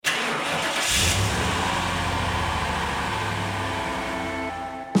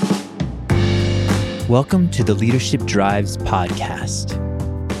Welcome to the Leadership Drives podcast.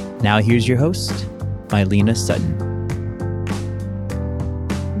 Now here's your host, Mylena Sutton.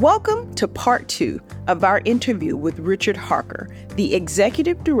 Welcome to part 2 of our interview with Richard Harker, the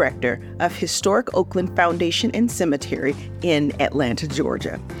Executive Director of Historic Oakland Foundation and Cemetery in Atlanta,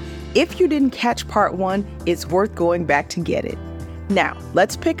 Georgia. If you didn't catch part 1, it's worth going back to get it. Now,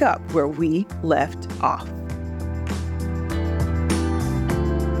 let's pick up where we left off.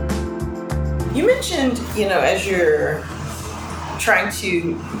 You mentioned, as you're trying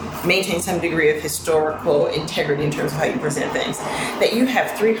to maintain some degree of historical integrity in terms of how you present things, that you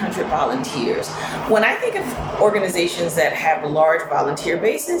have 300 volunteers. When I think of organizations that have large volunteer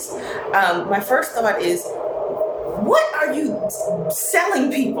bases, my first thought is, what are you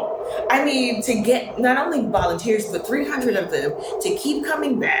selling people? I mean, to get not only volunteers, but 300 of them to keep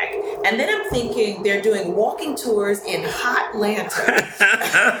coming back. And then I'm thinking they're doing walking tours in hot lanterns.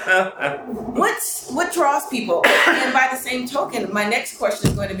 What draws people? And by the same token, my next question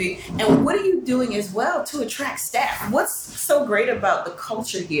is going to be, and what are you doing as well to attract staff? What's so great about the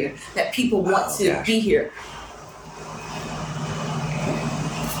culture here that people want to be here?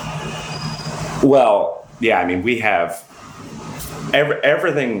 Well, yeah, I mean, we have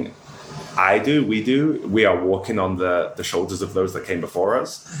everything we are walking on the shoulders of those that came before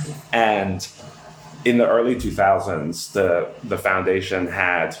us. And in the early 2000s, the foundation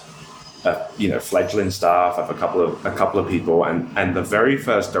had fledgling staff of a couple of people, and the very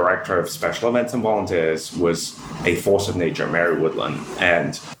first director of special events and volunteers was a force of nature, Mary Woodland.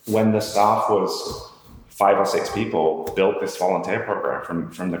 And when the staff was 5 or 6 people, built this volunteer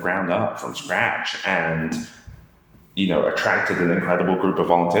program from the ground up, from scratch, and attracted an incredible group of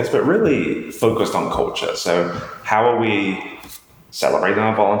volunteers, but really focused on culture. So how are we celebrating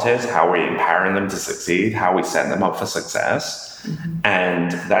our volunteers? How are we empowering them to succeed? How are we setting them up for success? Mm-hmm.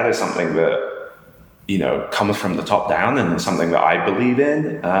 And that is something that comes from the top down, and something that I believe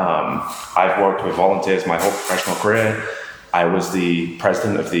in. I've worked with volunteers my whole professional career. I was the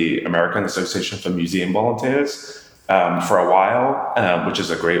president of the American Association for Museum Volunteers for a while, which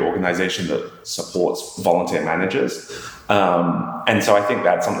is a great organization that supports volunteer managers. And so I think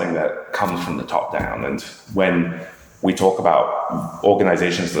that's something that comes from the top down. And when we talk about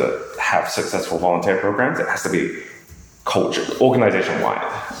organizations that have successful volunteer programs, it has to be culture,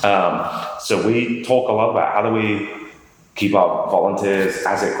 organization-wide. So we talk a lot about how do we keep our volunteers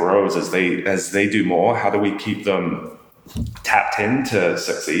as it grows, as they do more, how do we keep them tapped in to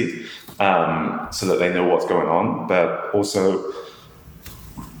succeed, so that they know what's going on, but also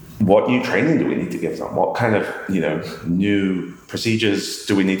what new training do we need to give them? What kind of new procedures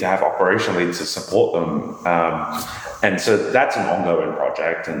do we need to have operationally to support them? And so that's an ongoing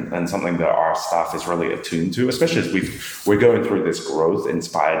project, and something that our staff is really attuned to, especially as we're going through this growth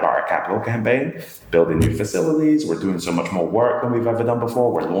inspired by our capital campaign, building new facilities. We're doing so much more work than we've ever done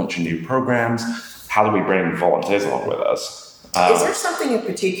before. We're launching new programs. How do we bring volunteers along with us? Is there something in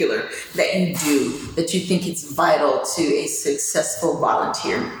particular that you do that you think it's vital to a successful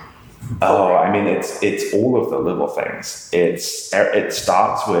volunteer program? Oh, I mean, it's all of the little things. It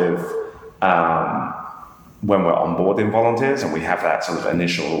starts with when we're onboarding volunteers, and we have that sort of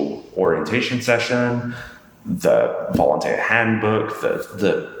initial orientation session, the volunteer handbook,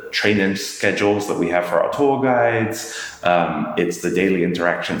 the training schedules that we have for our tour guides. It's the daily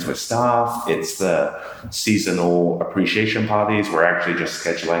interactions with staff. It's the seasonal appreciation parties. We're actually just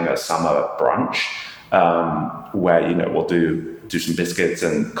scheduling a summer brunch where we'll do some biscuits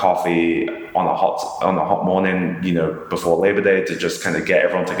and coffee on a hot morning before Labor Day, to just kind of get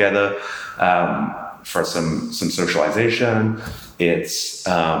everyone together for some socialization. It's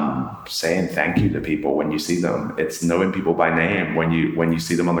saying thank you to people when you see them. It's knowing people by name when you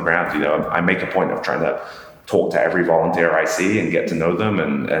see them on the ground. I make a point of trying to talk to every volunteer I see and get to know them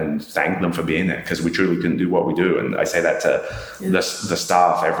and thank them for being there, because we truly couldn't do what we do. And I say that to the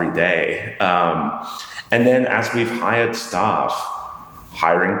staff every day. And then as we've hired staff,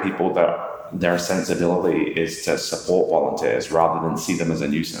 hiring people that their sensibility is to support volunteers rather than see them as a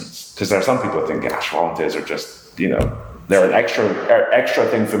nuisance. Because there are some people that think, gosh, volunteers are just, they're an extra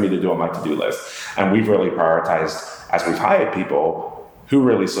thing for me to do on my to-do list. And we've really prioritized, as we've hired people, who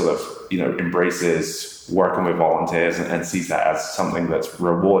really sort of, embraces working with volunteers and sees that as something that's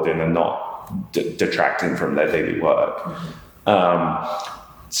rewarding and not detracting from their daily work. Mm-hmm.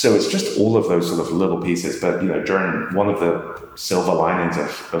 So it's just all of those sort of little pieces. But, during one of the silver linings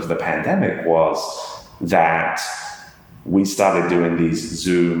of the pandemic was that we started doing these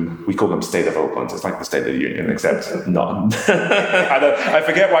Zoom, we call them State of Oakland. It's like the State of the Union, except not. I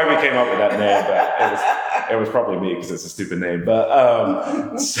forget why we came up with that name, but it was probably me because it's a stupid name.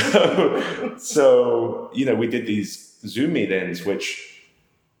 But so we did these Zoom meetings, which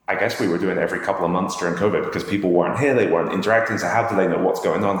I guess we were doing every couple of months during COVID because people weren't here, they weren't interacting. So how do they know what's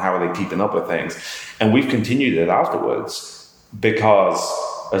going on? How are they keeping up with things? And we've continued it afterwards because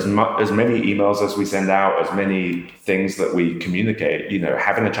as many emails as we send out, as many things that we communicate,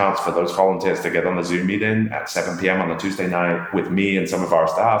 having a chance for those volunteers to get on a Zoom meeting at 7 p.m. on a Tuesday night with me and some of our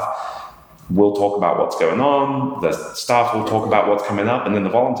staff, we'll talk about what's going on. The staff will talk about what's coming up, and then the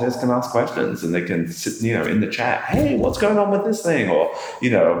volunteers can ask questions and they can sit, in the chat. Hey, what's going on with this thing? Or,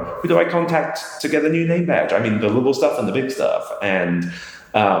 who do I contact to get a new name badge? I mean, the little stuff and the big stuff. And,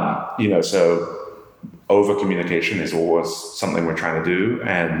 so over communication is always something we're trying to do.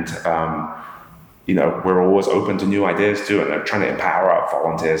 And, we're always open to new ideas too. And they're trying to empower our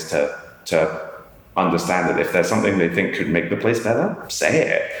volunteers to understand that if there's something they think could make the place better, say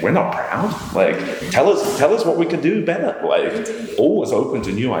it. We're not proud. Tell us what we could do better. Always open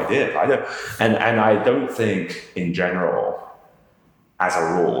to new ideas. I don't think in general, as a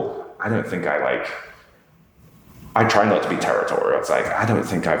rule, I don't think I try not to be territorial. It's I don't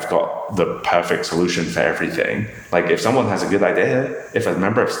think I've got the perfect solution for everything. If someone has a good idea, if a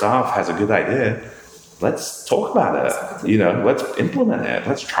member of staff has a good idea, let's talk about it. Let's implement it.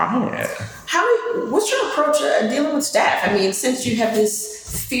 Let's try it. What's your approach dealing with staff? I mean, since you have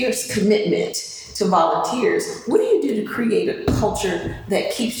this fierce commitment to volunteers, what do you do to create a culture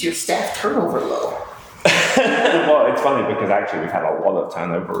that keeps your staff turnover low? Well, it's funny because actually we've had a lot of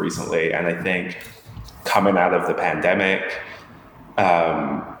turnover recently, and I think coming out of the pandemic,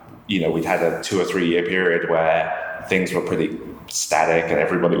 we'd had a 2 or 3 year period where things were pretty static and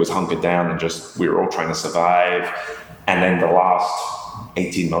everybody was hunkered down and we were all trying to survive. And then the last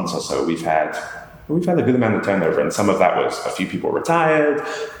 18 months or so, we've had a good amount of turnover, and some of that was a few people retired,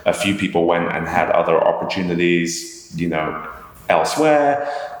 a few people went and had other opportunities, elsewhere.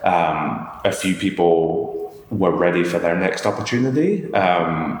 A few people were ready for their next opportunity.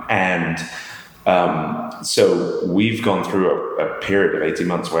 So we've gone through a period of 18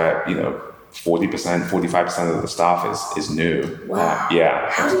 months where, 40%, 45% of the staff is new. Wow.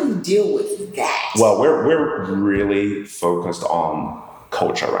 Yeah. How do you deal with that? Well, we're really focused on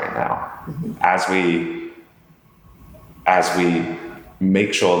culture right now. Mm-hmm. As we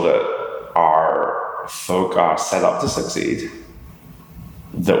make sure that our folk are set up to succeed,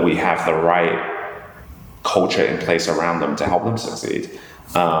 that we have the right culture in place around them to help them succeed.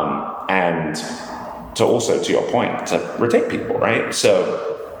 And to also, to your point, to retain people, right? So,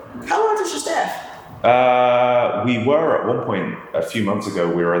 how large is your staff? We were at one point, a few months ago,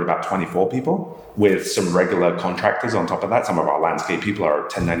 we were at about 24 people with some regular contractors on top of that. Some of our landscape people are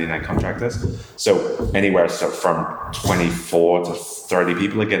 1099 contractors. So anywhere from 24 to 30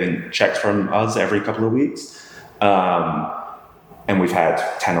 people are getting checks from us every couple of weeks. And we've had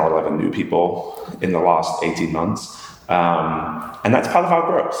 10 or 11 new people in the last 18 months. And that's part of our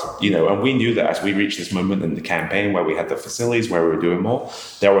growth, and we knew that as we reached this moment in the campaign where we had the facilities, where we were doing more,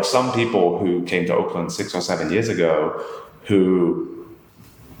 there were some people who came to Oakland 6 or 7 years ago who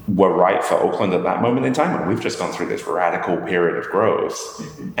were right for Oakland at that moment in time. And we've just gone through this radical period of growth.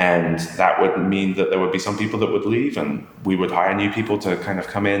 Mm-hmm. And that would mean that there would be some people that would leave, and we would hire new people to kind of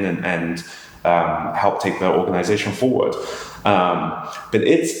come in and help take the organization forward. But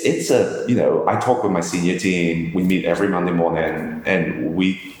it's I talk with my senior team. We meet every Monday morning, and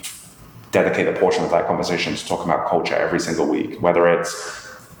we dedicate a portion of that conversation to talking about culture every single week, whether it's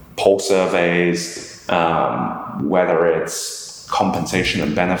pulse surveys, whether it's compensation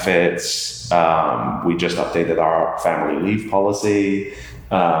and benefits. We just updated our family leave policy.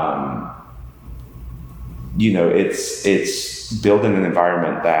 It's building an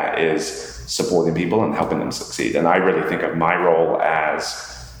environment that is supporting people and helping them succeed. And I really think of my role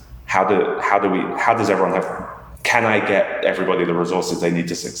as how does everyone can I get everybody the resources they need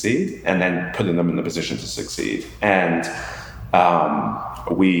to succeed, and then putting them in the position to succeed. And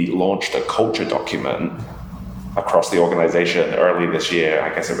we launched a culture document across the organization early this year.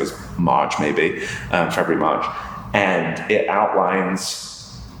 I guess it was March, maybe, February, March. And it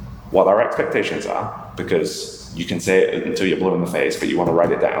outlines what our expectations are, because you can say it until you're blue in the face, but you want to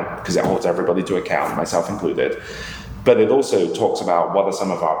write it down because it holds everybody to account, myself included. But it also talks about what are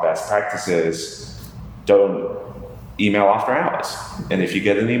some of our best practices. Don't email after hours. And if you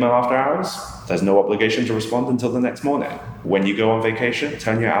get an email after hours, there's no obligation to respond until the next morning. When you go on vacation,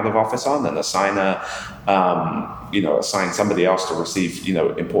 turn your out of office on and assign somebody else to receive,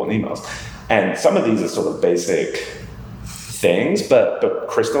 important emails. And some of these are sort of basic things, but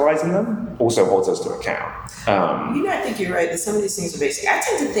crystallizing them also holds us to account. I think you're right that some of these things are basic. I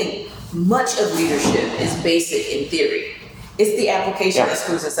tend to think much of leadership is basic in theory. It's the application that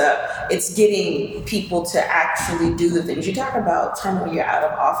screws us up. It's getting people to actually do the things. You talk about time when you're out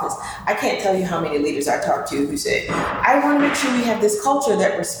of office. I can't tell you how many leaders I talk to who say, I want to make sure we have this culture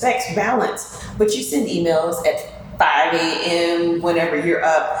that respects balance. But you send emails at 5 a.m. whenever you're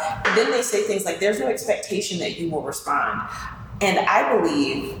up. And then they say things like, there's no expectation that you will respond. And I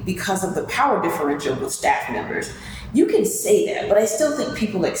believe because of the power differential with staff members, you can say that, but I still think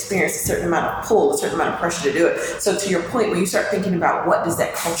people experience a certain amount of pull, a certain amount of pressure to do it. So to your point, when you start thinking about what does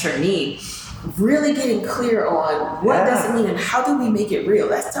that culture mean, really getting clear on what does it mean and how do we make it real,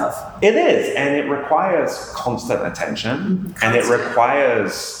 that's tough. It is, and it requires constant attention, and it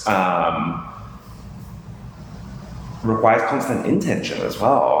requires constant intention as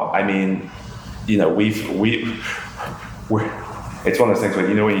well. I mean, it's one of those things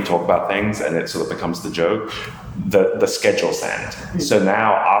where, when you talk about things and it sort of becomes the joke, the schedule send. Mm-hmm. So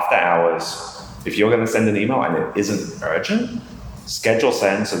now after hours, if you're going to send an email and it isn't urgent, schedule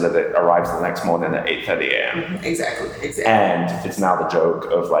send so that it arrives the next morning at 8:30 a.m. Mm-hmm. Exactly. And it's now the joke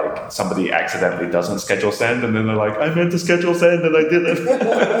of like somebody accidentally doesn't schedule send and then they're like, I meant to schedule send and I didn't.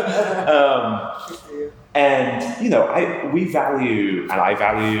 And, I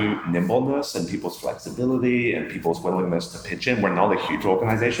value nimbleness and people's flexibility and people's willingness to pitch in. We're not a huge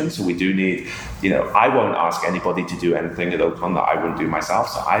organization, so we do need, I won't ask anybody to do anything at Oakland that I wouldn't do myself.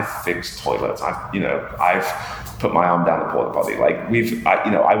 So I've fixed toilets. I've put my arm down the porta potty. Like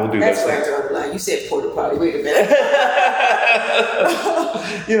I will do those things. That's where I draw the line. You said porta potty. Wait a minute.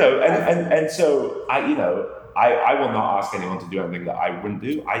 And so I will not ask anyone to do anything that I wouldn't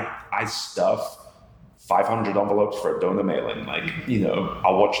do. I stuff 500 envelopes for a donor mailing.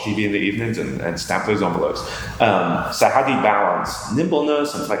 I'll watch TV in the evenings and stamp those envelopes. So how do you balance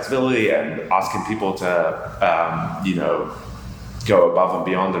nimbleness and flexibility and asking people to, go above and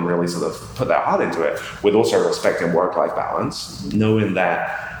beyond and really sort of put their heart into it with also respecting work-life balance, knowing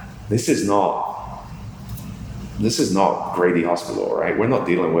that this is not Grady Hospital, right? We're not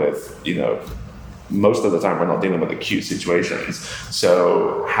dealing with, most of the time we're not dealing with acute situations.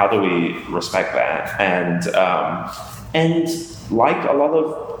 So how do we respect that? And like a lot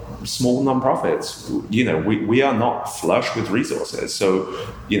of small nonprofits, we are not flush with resources. So,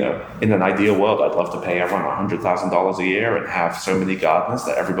 in an ideal world, I'd love to pay everyone $100,000 a year and have so many gardeners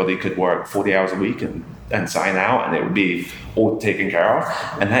that everybody could work 40 hours a week and sign out and it would be all taken care of.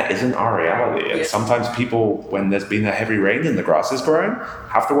 And that isn't our reality. And sometimes people, when there's been a heavy rain and the grass is growing,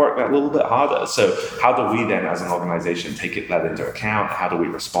 have to work that little bit harder. So how do we then as an organization take that into account? How do we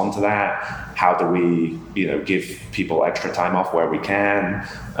respond to that? How do we, give people extra time off where we can?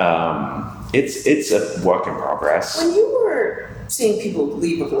 It's a work in progress. When you were seeing people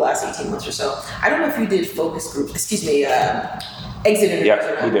leave over the last 18 months or so, I don't know if you did focus groups, exit interviews.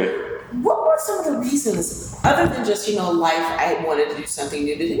 Yeah, we did. What were some of the reasons, other than just, life, I wanted to do something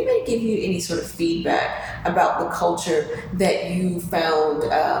new? Did anybody give you any sort of feedback about the culture that you found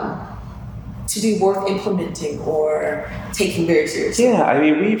to be worth implementing or taking very seriously? Yeah, I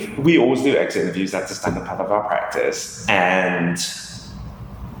mean, we always do exit interviews. That's a standard part of our practice. And,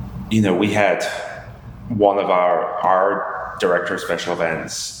 we had one of our director of special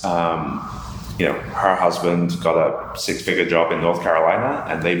events, her husband got a 6-figure job in North Carolina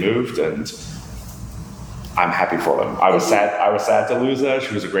and they moved, and I'm happy for them. I was sad to lose her.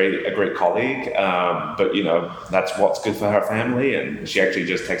 She was a great colleague. But that's what's good for her family. And she actually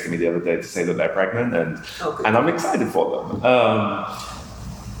just texted me the other day to say that they're pregnant, and I'm excited for them.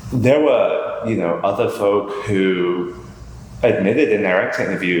 There were, other folk who admitted in their exit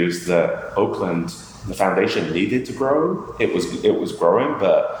interviews that Oakland, the foundation, needed to grow. It was growing,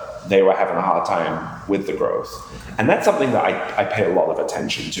 but they were having a hard time with the growth. And that's something that I pay a lot of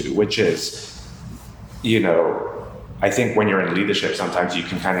attention to, which is, I think when you're in leadership, sometimes you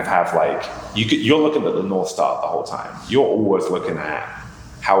can kind of have you're looking at the North Star the whole time. You're always looking at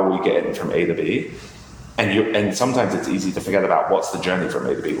how are we getting from A to B. And sometimes it's easy to forget about what's the journey from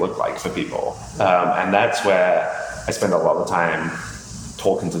A to B look like for people. And that's where I spend a lot of time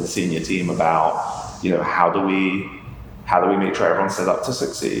talking to the senior team about, how do we make sure everyone's set up to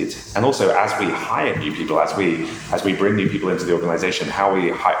succeed? And also, as we hire new people, as we bring new people into the organization, how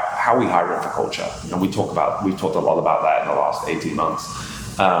we hire it for culture. And we've talked a lot about that in the last 18 months.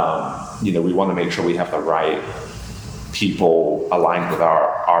 We want to make sure we have the right people aligned with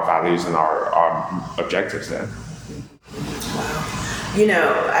our values and our objectives there.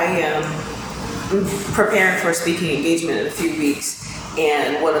 Wow. I am preparing for a speaking engagement in a few weeks.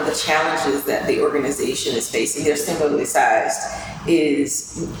 And one of the challenges that the organization is facing, they're similarly sized,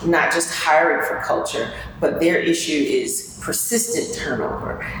 is not just hiring for culture, but their issue is persistent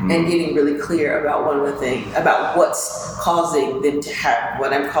turnover and getting really clear about about what's causing them to have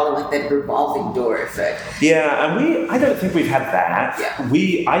what I'm calling like that revolving door effect. Yeah, and I don't think we've had that.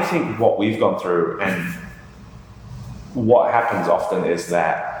 Yeah. I think what we've gone through, and what happens often is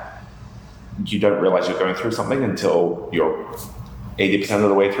that you don't realize you're going through something until you're 80% of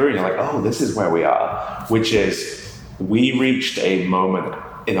the way through, and you're like, oh, this is where we are, which is we reached a moment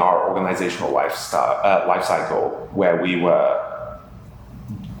in our organizational life cycle where we were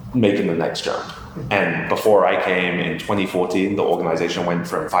making the next jump. And before I came in 2014, the organization went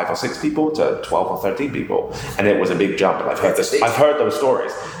from 5 or 6 people to 12 or 13 people, and it was a big jump. And I've heard those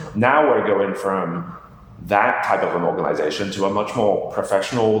stories. Now we're going from that type of an organization to a much more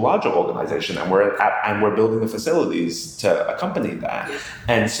professional, larger organization, and we're building the facilities to accompany that.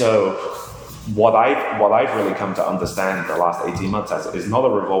 And so what I've really come to understand the last 18 months as is not a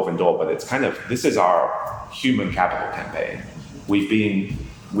revolving door, but it's kind of, this is our human capital campaign. We've been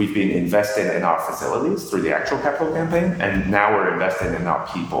investing in our facilities through the actual capital campaign, and now we're investing in our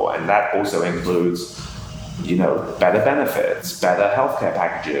people, and that also includes, better benefits, better healthcare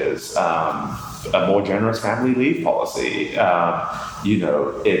packages, a more generous family leave policy.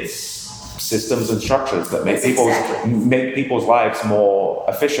 It's systems and structures that make people's lives more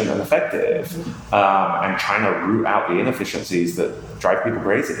efficient and effective, and trying to root out the inefficiencies that drive people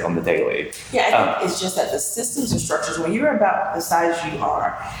crazy on the daily. Yeah, I think it's just that the systems and structures, when you're about the size you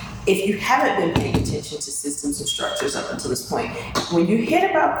are, if you haven't been paying attention to systems and structures up until this point, when you hit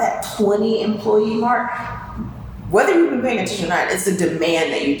about that 20 employee mark, whether you've been paying attention or not, it's the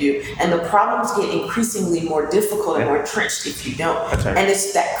demand that you do. And the problems get increasingly more difficult and more entrenched if you don't. That's right. And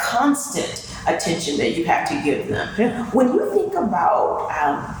it's that constant attention that you have to give them. Yeah. When you think about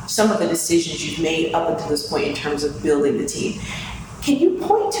some of the decisions you've made up until this point in terms of building the team, can you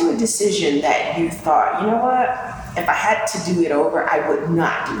point to a decision that you thought, you know what, if I had to do it over, I would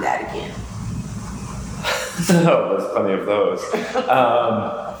not do that again? Oh, there's plenty of those.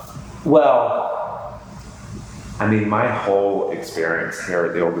 My whole experience here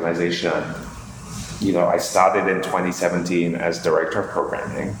at the organization, I started in 2017 as director of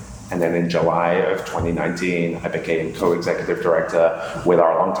programming. And then in July of 2019, I became co-executive director with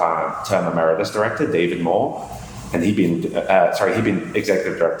our long-term emeritus director, David Moore. And he'd been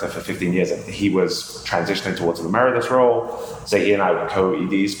executive director for 15 years, and he was transitioning towards an emeritus role. So he and I were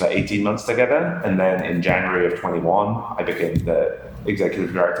co-EDs for 18 months together. And then in January of 21, I became the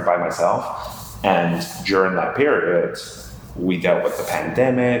executive director by myself. And during that period, we dealt with the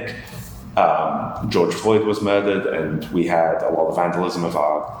pandemic. George Floyd was murdered, and we had a lot of vandalism of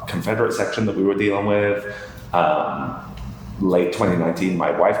our Confederate section that we were dealing with. Late 2019,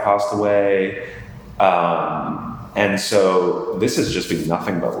 my wife passed away. And so this has just been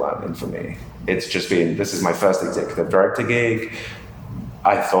nothing but learning for me. This is my first executive director gig.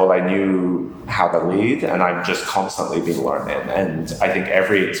 I thought I knew how to lead, and I've just constantly been learning. And I think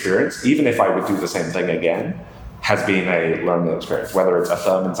every experience, even if I would do the same thing again, has been a learning experience, whether it's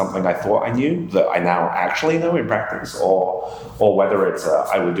affirming something I thought I knew that I now actually know in practice, or whether it's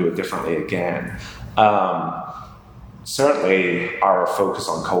I would do it differently again. Certainly, our focus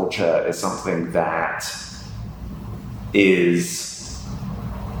on culture is something that it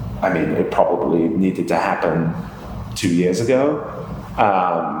probably needed to happen 2 years ago.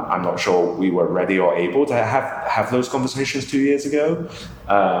 I'm not sure we were ready or able to have those conversations 2 years ago.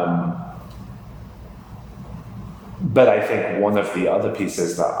 But I think one of the other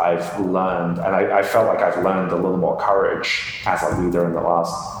pieces that I've learned, and I felt like I've learned a little more courage as a leader in the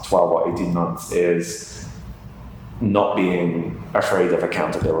last 12 or 18 months, is not being afraid of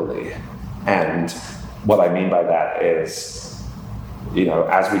accountability. And what I mean by that is,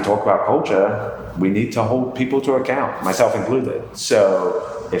 as we talk about culture, we need to hold people to account, myself included.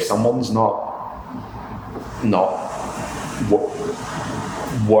 So if someone's not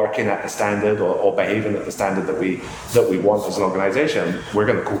working at the standard or behaving at the standard that we want as an organization, we're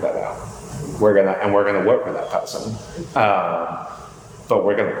going to call that out. We're going to work with that person, but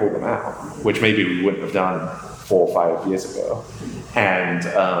we're going to call them out, which maybe we wouldn't have done 4 or 5 years ago, and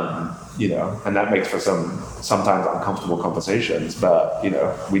and that makes for sometimes uncomfortable conversations. But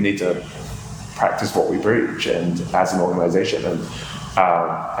we need to practice what we preach, and as an organization,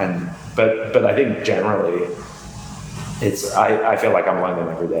 but I think generally, I feel like I'm learning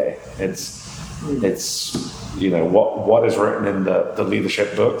every day. It's, what is written in the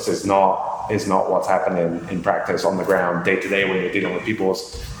leadership books is not what's happening in practice on the ground day to day when you're dealing with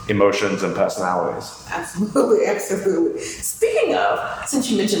people's emotions and personalities. Absolutely, absolutely. Speaking of, since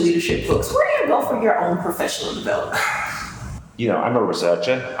you mentioned leadership books, where do you go for your own professional development? I'm a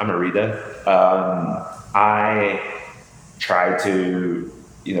researcher. I'm a reader. I try to,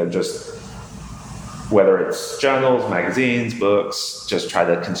 just whether it's journals, magazines, books, just try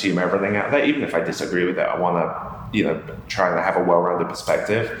to consume everything out there. Even if I disagree with it, I want to, try to have a well-rounded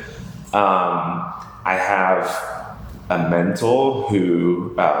perspective. I have a mentor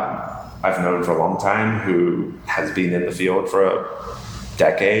who I've known for a long time, who has been in the field for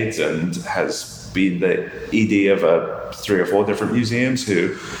decades and has been the ED of 3 or 4 different museums,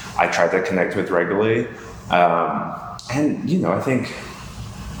 who I try to connect with regularly. And I think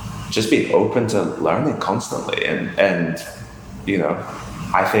just being open to learning constantly, and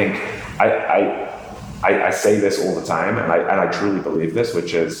I think I say this all the time, and I truly believe this,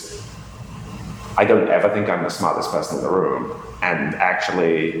 which is I don't ever think I'm the smartest person in the room, and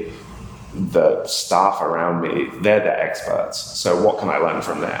actually the staff around me, they're the experts. So what can I learn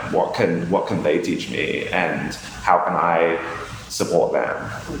from them? What can they teach me, and how can I support them?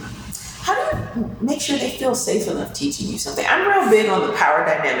 How do you make sure they feel safe enough teaching you something? I'm real big on the power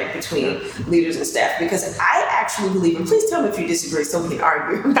dynamic between leaders and staff, because I actually believe, and please tell me if you disagree so we can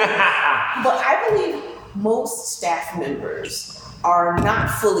argue, but I believe most staff members are not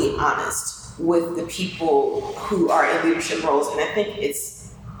fully honest with the people who are in leadership roles, and I think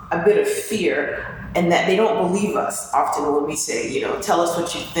it's a bit of fear, and that they don't believe us often when we say, tell us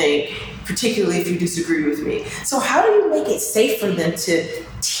what you think, particularly if you disagree with me. So how do you make it safe for them to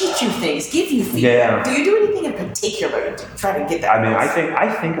teach you things, give you feedback? Yeah. Do you do anything in particular to try to get that? I mean,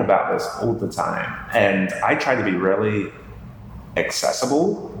 I think about this all the time, and I try to be really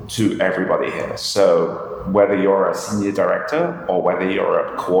accessible to everybody here. So whether you're a senior director or whether you're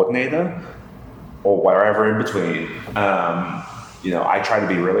a coordinator or wherever in between, I try to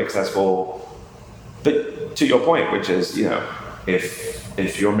be really accessible. But to your point, which is,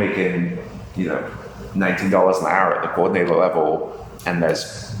 if you're making, $19 an hour at the coordinator level, and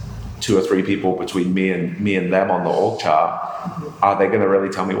there's 2 or 3 people between me and them on the org chart, are they going to really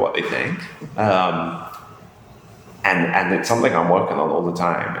tell me what they think? And it's something I'm working on all the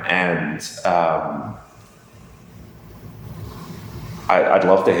time. And I'd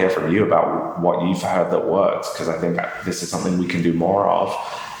love to hear from you about what you've heard that works, because I think this is something we can do more of.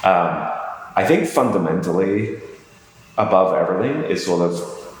 I think fundamentally, above everything, is sort of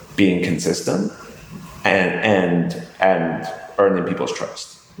being consistent and earning people's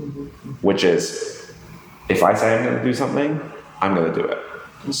trust, which is, if I say I'm going to do something, I'm going to do it.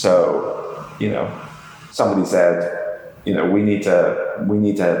 So, somebody said, we need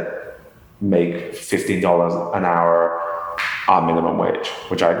to make $15 an hour our minimum wage,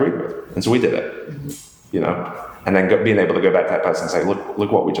 which I agreed with, and so we did it. And then being able to go back to that person and say,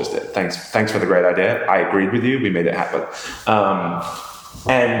 look what we just did. Thanks for the great idea. I agreed with you. We made it happen.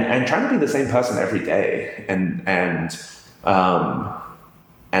 And trying to be the same person every day, and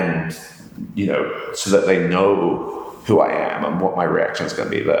so that they know who I am and what my reaction is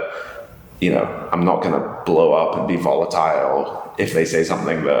going to be. That I'm not going to blow up and be volatile if they say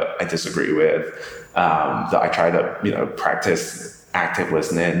something that I disagree with. That I try to practice active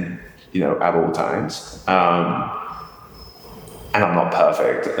listening at all times. And I'm not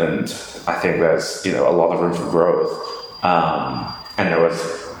perfect, and I think there's a lot of room for growth. And there was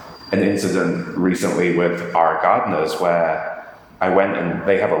an incident recently with our gardeners where I went, and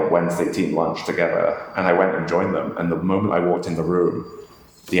they have a Wednesday team lunch together, and I went and joined them, and the moment I walked in the room,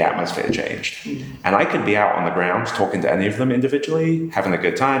 the atmosphere changed. And I could be out on the ground talking to any of them individually, having a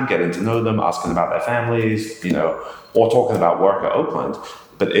good time, getting to know them, asking about their families, or talking about work at Oakland.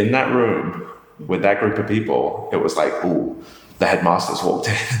 But in that room with that group of people, it was like, ooh, the headmasters walked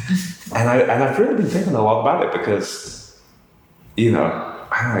in. and I've really been thinking a lot about it, because, I'm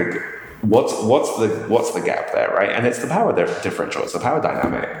like, what's the gap there, right? And it's the power differential, it's the power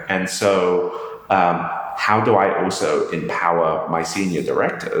dynamic. And so how do I also empower my senior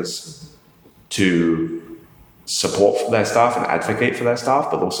directors to support their staff and advocate for their staff,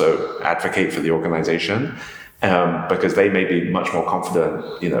 but also advocate for the organization? Because they may be much more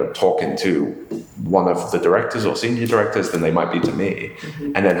confident, talking to one of the directors or senior directors than they might be to me.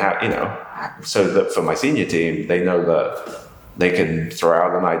 And then so that for my senior team, they know that they can throw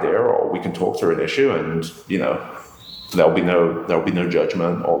out an idea, or we can talk through an issue, and there'll be no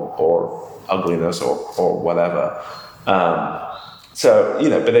judgment or ugliness or whatever. But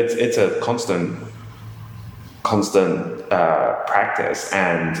it's a constant constant practice,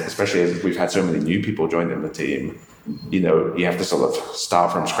 and especially as we've had so many new people joining the team, you have to sort of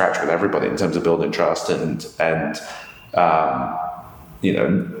start from scratch with everybody in terms of building trust and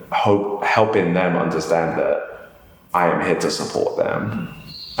helping them understand that I am here to support them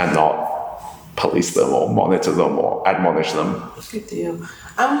and not police them or monitor them or admonish them. Good deal.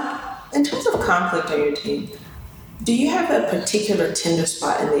 In terms of conflict on your team, do you have a particular tender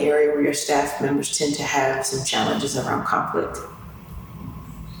spot in the area where your staff members tend to have some challenges around conflict?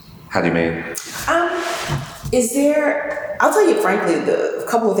 How do you mean? I'll tell you frankly, a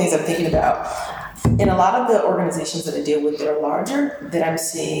couple of things I'm thinking about. In a lot of the organizations that I deal with that are larger, that I'm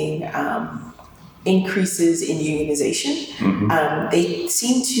seeing increases in unionization. Mm-hmm. They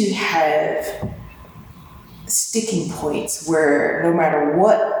seem to have sticking points where no matter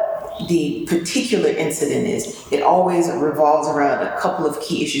what the particular incident is, it always revolves around a couple of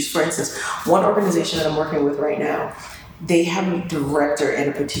key issues. For instance, one organization that I'm working with right now, they have a director in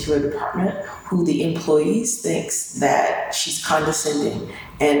a particular department who the employees thinks that she's condescending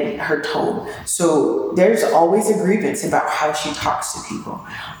and her tone. So there's always a grievance about how she talks to people.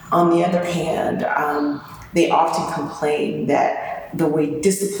 On the other hand, they often complain that the way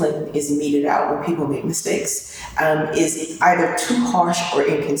discipline is meted out when people make mistakes is either too harsh or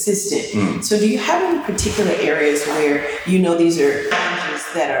inconsistent. So do you have any particular areas where these are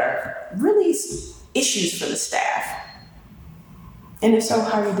challenges that are really issues for the staff? And if so,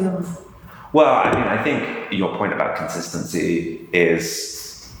 how are you dealing with it? Well, I think your point about consistency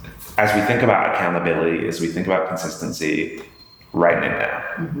is, as we think about accountability, as we think about consistency, writing it down.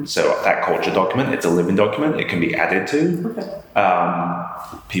 Mm-hmm. So that culture document, it's a living document. It can be added to. Okay.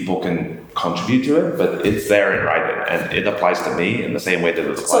 People can contribute to it, but it's there in writing, and it applies to me in the same way that it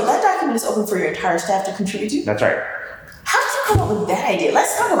applies. So that document is open for your entire staff to contribute to? That's right. How did you come up with that idea?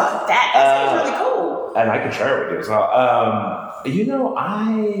 Let's talk about that. That sounds really cool. And I can share it with you as well.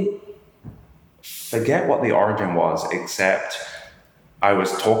 I forget what the origin was, except I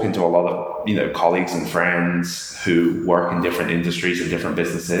was talking to a lot of, colleagues and friends who work in different industries and different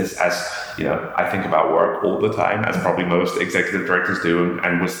businesses. As, I think about work all the time, as probably most executive directors do,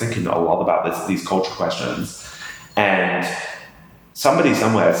 and was thinking a lot about these culture questions. And somebody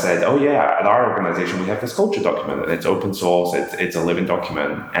somewhere said, oh yeah, at our organization, we have this culture document and it's open source, it's a living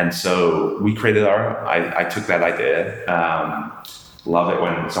document. And so we created I took that idea, love it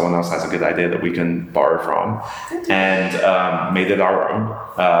when someone else has a good idea that we can borrow from, and made it our own.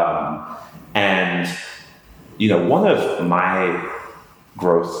 One of my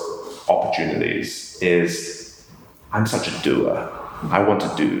growth opportunities is I'm such a doer. I want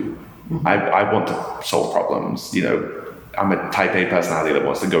to do. I want to solve problems. I'm a type A personality that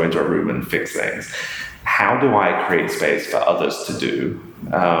wants to go into a room and fix things. How do I create space for others to do?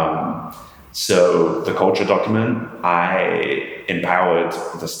 So the culture document, I empowered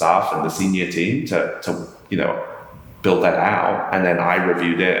the staff and the senior team to build that out, and then I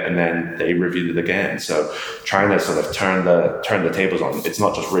reviewed it, and then they reviewed it again. So trying to sort of turn the tables on. It's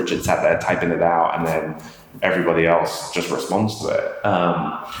not just Richard sat there typing it out, and then everybody else just responds to it.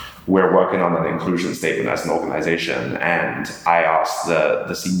 We're working on an inclusion statement as an organization, and I asked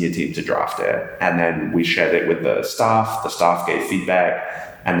the senior team to draft it, and then we shared it with the staff. The staff gave feedback,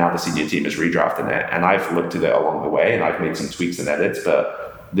 and now the senior team is redrafting it. And I've looked at it along the way, and I've made some tweaks and edits, but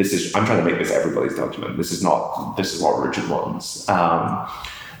I'm trying to make this everybody's document. This is what Richard wants. And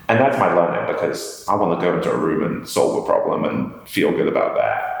that's my learning, because I want to go into a room and solve a problem and feel good about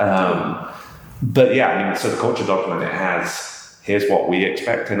that. But yeah, so the culture document, it has, here's what we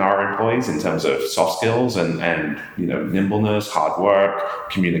expect in our employees in terms of soft skills and nimbleness, hard work,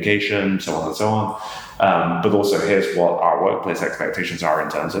 communication, so on and so on. But also here's what our workplace expectations are in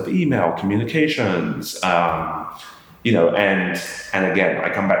terms of email, communications, and again, I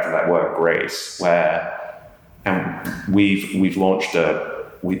come back to that word grace, and we've launched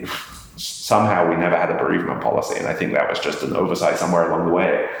somehow we never had a bereavement policy, and I think that was just an oversight somewhere along the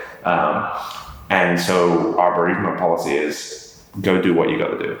way. And so our bereavement policy is go do what you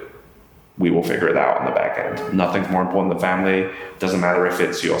got to do. We will figure it out on the back end. Nothing's more important than family. Doesn't matter if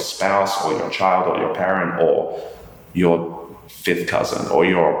it's your spouse or your child or your parent or your fifth cousin or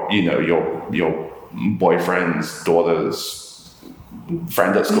your boyfriend's daughter's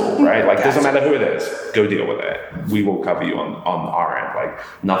friend at school, right? Like, doesn't matter who it is, go deal with it. We will cover you on our end. Like,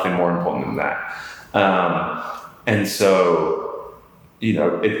 nothing more important than that. And so,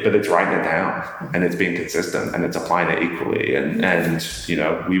 but it's writing it down, and it's being consistent, and it's applying it equally. And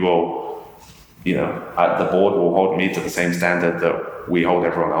we will, the board will hold me to the same standard that we hold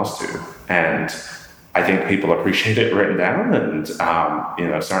everyone else to. And I think people appreciate it written down, and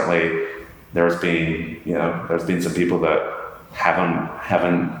certainly there's been some people that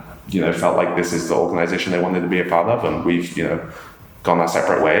haven't felt like this is the organization they wanted to be a part of, and we've gone our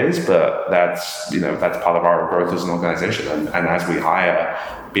separate ways. But that's part of our growth as an organization, and as we hire,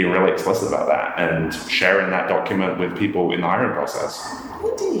 being really explicit about that and sharing that document with people in the hiring process.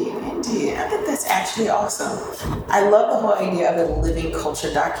 Indeed. I think that's actually awesome. I love the whole idea of a living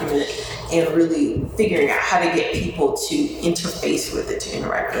culture document and really figuring out how to get people to interface with it, to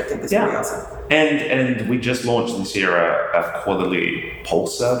interact with it. I think that's pretty awesome. And we just launched this year a quarterly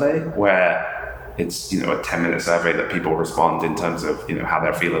pulse survey where it's a 10-minute survey that people respond in terms of how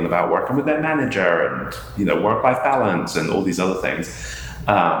they're feeling about working with their manager and work-life balance and all these other things.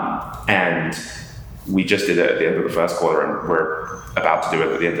 And we just did it at the end of the first quarter, and we're about to do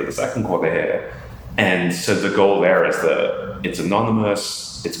it at the end of the second quarter here. And so the goal there is that it's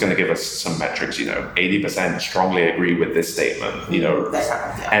anonymous. It's going to give us some metrics. 80% strongly agree with this statement.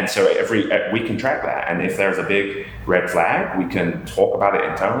 And so we can track that. And if there's a big red flag, we can talk about it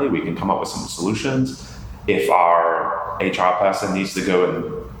internally. We can come up with some solutions. If our HR person needs to go and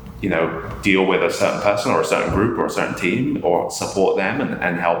deal with a certain person or a certain group or a certain team, or support them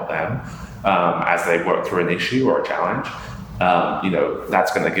and help them as they work through an issue or a challenge,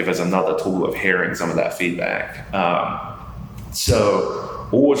 that's going to give us another tool of hearing some of that feedback. So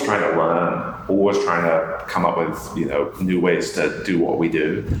always trying to learn, always trying to come up with new ways to do what we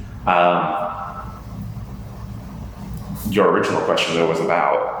do. Your original question though was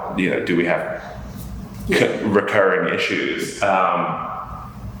about do we have recurring issues?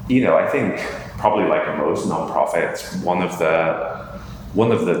 I think probably like most nonprofits, one of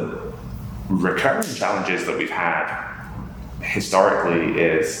the recurring challenges that we've had historically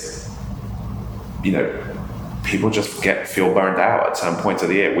is, people just feel burned out at some points of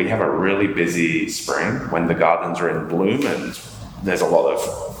the year. We have a really busy spring when the gardens are in bloom and there's a lot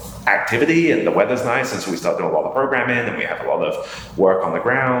of activity and the weather's nice, and so we start doing a lot of programming and we have a lot of work on the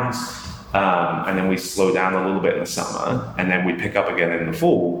grounds. And then we slow down a little bit in the summer, and then we pick up again in the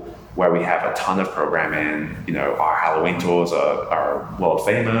fall, where we have a ton of programming. Our Halloween tours are world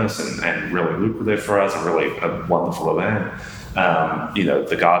famous and really lucrative for us, and really a wonderful event.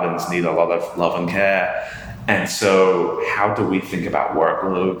 The gardens need a lot of love and care. And so how do we think about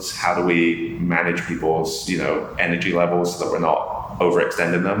workloads? How do we manage people's, energy levels so that we're not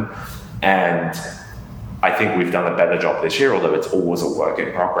overextending them? And I think we've done a better job this year, although it's always a work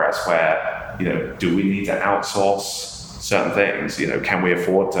in progress, where, do we need to outsource certain things? Can we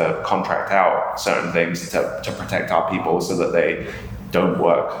afford to contract out certain things to protect our people so that they don't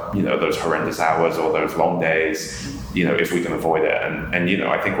work, those horrendous hours or those long days, if we can avoid it. And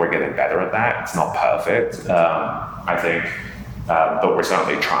I think we're getting better at that. It's not perfect, I think, but we're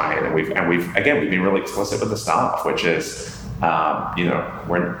certainly trying. And we've been really explicit with the staff, which is,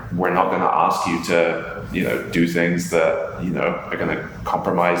 we're not going to ask you to, do things that, are going to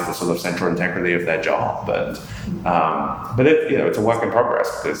compromise the sort of central integrity of their job. But it's a work in progress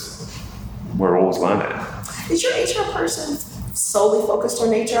because we're always learning. Is your HR person solely focused on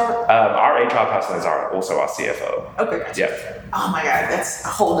HR? Our HR person is also our CFO. Okay, gotcha. Yeah. Oh my God, that's a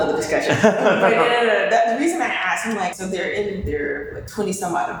whole nother discussion. But no. The reason I asked, I'm like, so they're like 20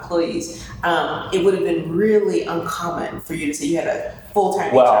 some odd employees. It would have been really uncommon for you to say you had a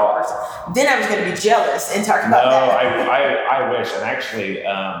full-time HR person. Then I was going to be jealous and talk about that. I wish. And actually,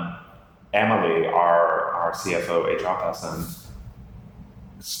 Emily, our CFO HR person,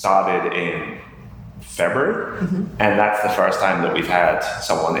 started in February, and that's the first time that we've had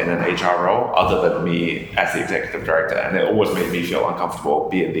someone in an HR role other than me as the executive director, and it always made me feel uncomfortable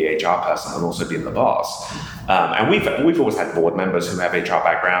being the HR person and also being the boss. And we've always had board members who have HR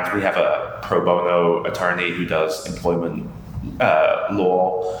backgrounds. We have a pro bono attorney who does employment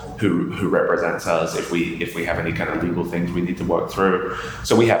law who represents us if we have any kind of legal things we need to work through.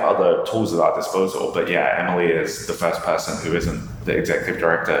 So we have other tools at our disposal. But yeah, Emily is the first person who isn't the executive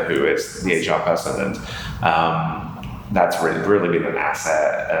director, who is the HR person, and that's really been an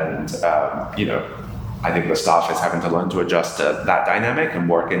asset. And I think the staff is having to learn to adjust to that dynamic and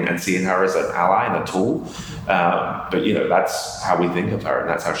working and seeing her as an ally and a tool. But that's how we think of her, and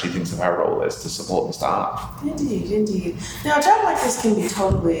that's how she thinks of her role, is to support the staff. Indeed. Now, a job like this can be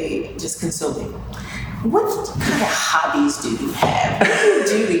totally just consuming. What kind of hobbies do you have? What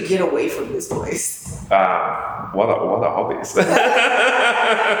do you do to get away from this place? What are hobbies?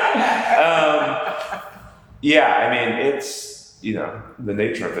 Yeah, I mean, it's, the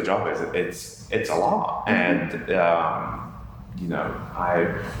nature of the job is it's a lot. And,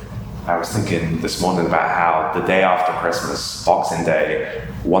 I was thinking this morning about how the day after Christmas, Boxing Day,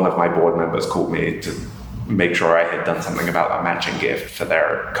 one of my board members called me to make sure I had done something about a matching gift for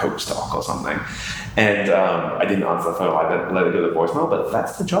their Coke stock or something. And I didn't answer the phone. I let it go to voicemail, but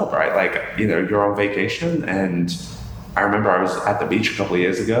that's the job, right? Like, you're on vacation. And I remember I was at the beach a couple of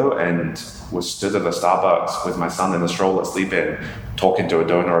years ago and was stood at a Starbucks with my son in a stroller sleeping, talking to a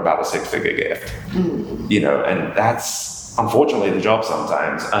donor about a 6-figure gift. And that's unfortunately the job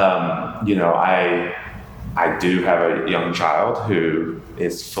sometimes. I do have a young child who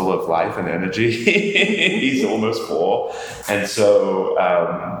is full of life and energy. He's almost 4. And so,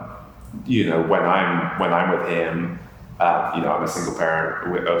 when I'm with him, I'm a single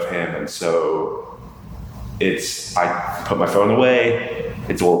parent of him. And so I put my phone away.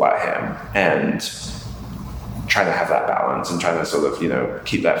 It's all about him, and trying to have that balance and trying to sort of,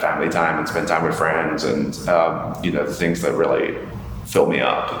 keep that family time and spend time with friends and, the things that really fill me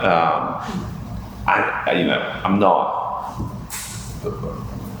up. I'm not,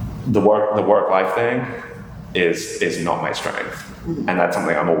 the work-life thing is not my strength. And that's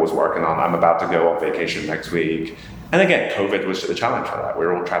something I'm always working on. I'm about to go on vacation next week. And again, COVID was a challenge for that. We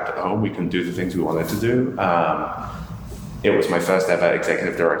were all trapped at home. We couldn't do the things we wanted to do. It was my first ever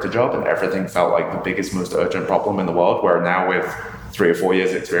executive director job, and everything felt like the biggest, most urgent problem in the world, where now with 3 or 4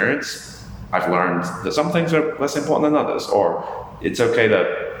 years experience, I've learned that some things are less important than others, or it's okay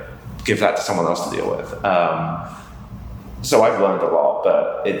to give that to someone else to deal with. So I've learned a lot,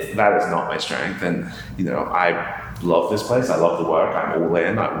 but that is not my strength. And, I love this place. I love the work. I'm all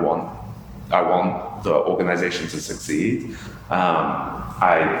in. I want the organization to succeed.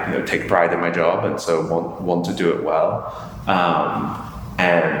 I take pride in my job, and so want to do it well.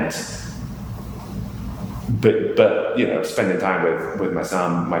 But spending time with my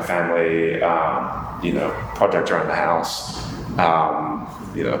son, my family, projects around the house,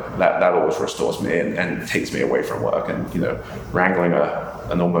 that always restores me and takes me away from work. And wrangling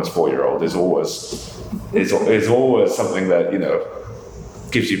an almost 4-year-old is always something that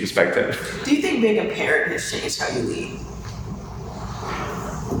gives you perspective. Do you think being a parent has changed how you lead?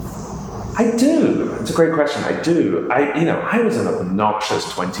 I do. It's a great question. I do. I was an obnoxious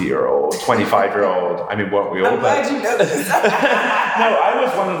 20-year-old, 25-year-old. I mean, weren't we all? I'm glad you know this. No, I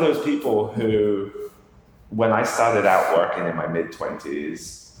was one of those people who, when I started out working in my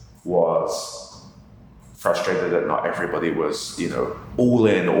mid-20s, was frustrated that not everybody was, all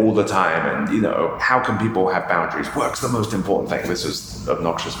in all the time. And, how can people have boundaries? Work's the most important thing. This was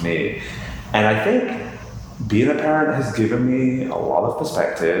obnoxious me. And I think being a parent has given me a lot of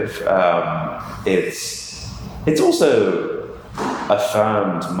perspective. It's also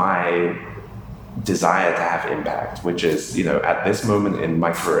affirmed my desire to have impact, which is, at this moment in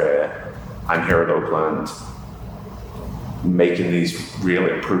my career, I'm here at Oakland, making these real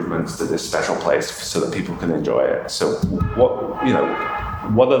improvements to this special place so that people can enjoy it. So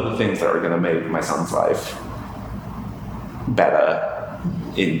what are the things that are going to make my son's life better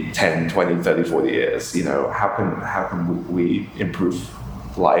in 10, 20, 30, 40 years? How can we improve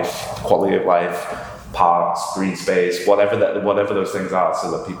life, quality of life, parks, green space, whatever those things are,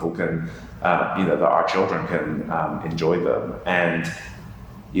 so that people can, that our children can enjoy them. And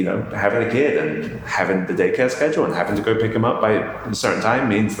having a kid and having the daycare schedule and having to go pick him up by a certain time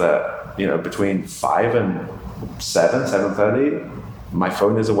means that, between 5 and 7:30, my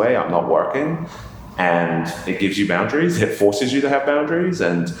phone is away, I'm not working. And it gives you boundaries, it forces you to have boundaries.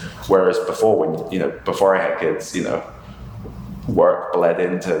 And whereas before, before I had kids, work bled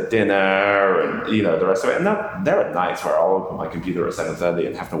into dinner and, the rest of it. And there are nights where I'll open my computer at 7:30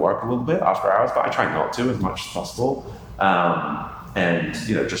 and have to work a little bit after hours, but I try not to as much as possible. And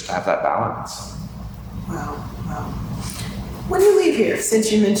just to have that balance. Wow. When you leave here,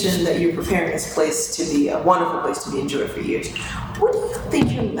 since you mentioned that you're preparing this place to be a wonderful place to be enjoyed for years, what do you think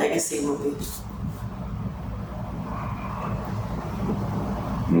your legacy will be?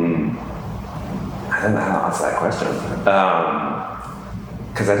 I don't know how to answer that question.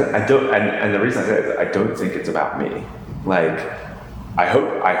 Because I don't, and the reason I say it is I don't think it's about me. Like, I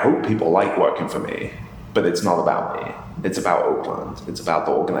hope people like working for me, but it's not about me. It's about Oakland. It's about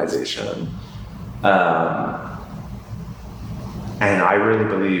the organization. And I really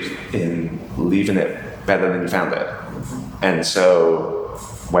believe in leaving it better than you found it. And so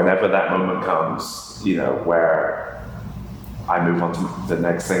whenever that moment comes, where I move on to the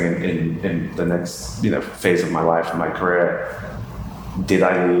next thing in the next, phase of my life and my career, did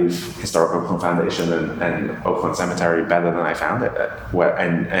I leave Historic Oakland Foundation and Oakland Cemetery better than I found it?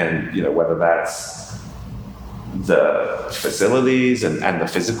 Whether that's the facilities and the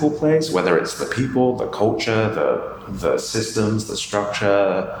physical place, whether it's the people, the culture, the systems, the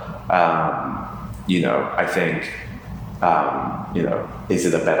structure, I think is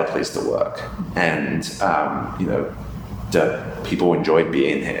it a better place to work? And, do people enjoy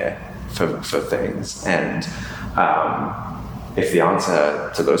being here for things? And if the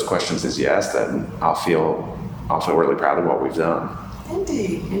answer to those questions is yes, then I'll feel really proud of what we've done.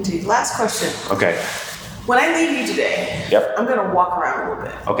 Indeed. Last question. Okay. When I leave you today, Yep. I'm going to walk around a little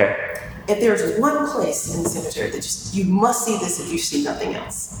bit. Okay. If there's one place in the cemetery that you must see this if you see nothing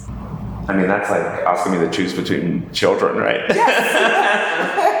else. I mean, that's like asking me to choose between children, right? Yes.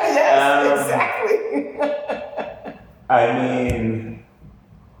 Yes, exactly.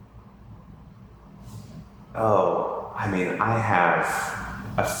 I have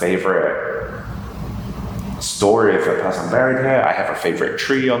a favorite story of the person buried here. I have a favorite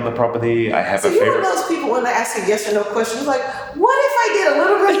tree on the property. I have a favorite. You're one of those people when they ask a yes or no question, you're like, what if I did a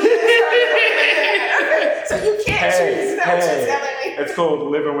little bit of this? So you can't choose. That's what you're telling me. It's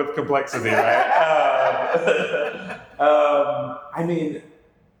called living with complexity, right?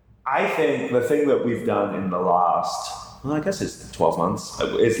 I think the thing that we've done in the last, I guess it's 12 months.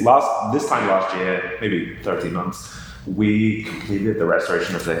 This time last year, maybe 13 months, we completed the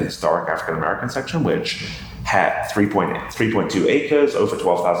restoration of the historic African American section, which had 3.2 acres, over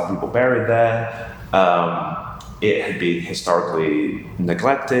 12,000 people buried there. It had been historically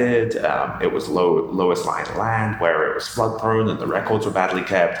neglected. It was lowest lying land where it was flood prone and the records were badly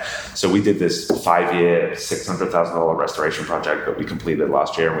kept. So we did this 5-year, $600,000 restoration project that we completed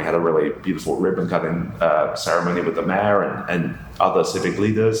last year. And we had a really beautiful ribbon cutting ceremony with the mayor and other civic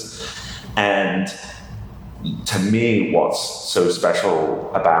leaders. And to me, what's so special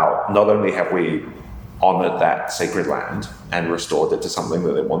about, not only have we honored that sacred land and restored it to something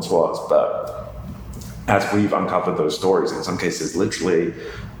that it once was, but as we've uncovered those stories, in some cases, literally,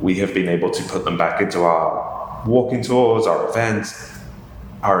 we have been able to put them back into our walking tours, our events,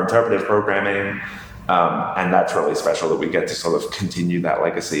 our interpretive programming. And that's really special that we get to sort of continue that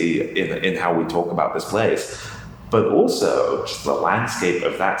legacy in how we talk about this place. But also, just the landscape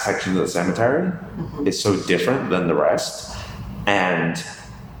of that section of the cemetery is so different than the rest. And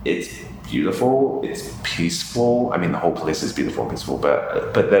it's beautiful, it's peaceful. I mean, the whole place is beautiful and peaceful,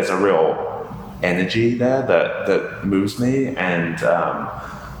 but there's a real energy there that moves me. And,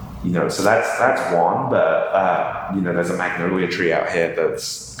 so that's one. But, there's a magnolia tree out here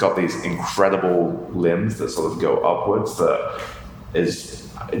that's got these incredible limbs that sort of go upwards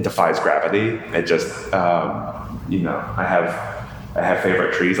it defies gravity. It just, I have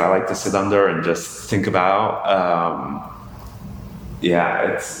favorite trees I like to sit under and just think about.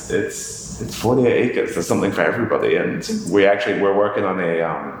 It's 48 acres. There's something for everybody. And we're working on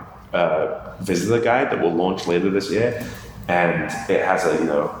a visitor guide that will launch later this year. And it has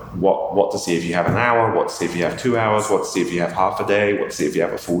what to see if you have an hour, what to see if you have 2 hours, what to see if you have half a day, what to see if you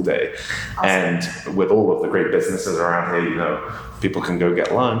have a full day. Awesome. And with all of the great businesses around here, people can go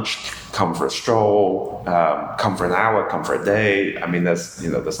get lunch, come for a stroll, come for an hour, come for a day. I mean, there's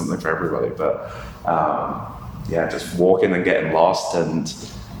something for everybody. But just walking and getting lost and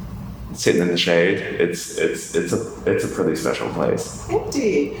sitting in the shade, it's a pretty special place.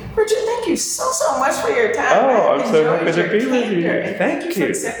 Indeed. Richard, thank you so much for your time. Oh, I'm so happy to be with you. Thank you for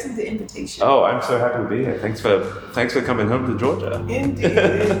accepting the invitation. Oh, I'm so happy to be here. Thanks for coming home to Georgia. Indeed.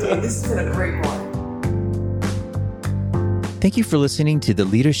 This has been a great one. Thank you for listening to the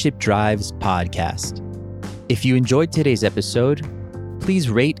Leadership Drives podcast. If you enjoyed today's episode, please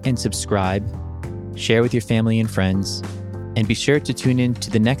rate and subscribe, share with your family and friends, and be sure to tune in to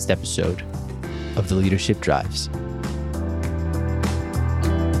the next episode of the Leadership Drives.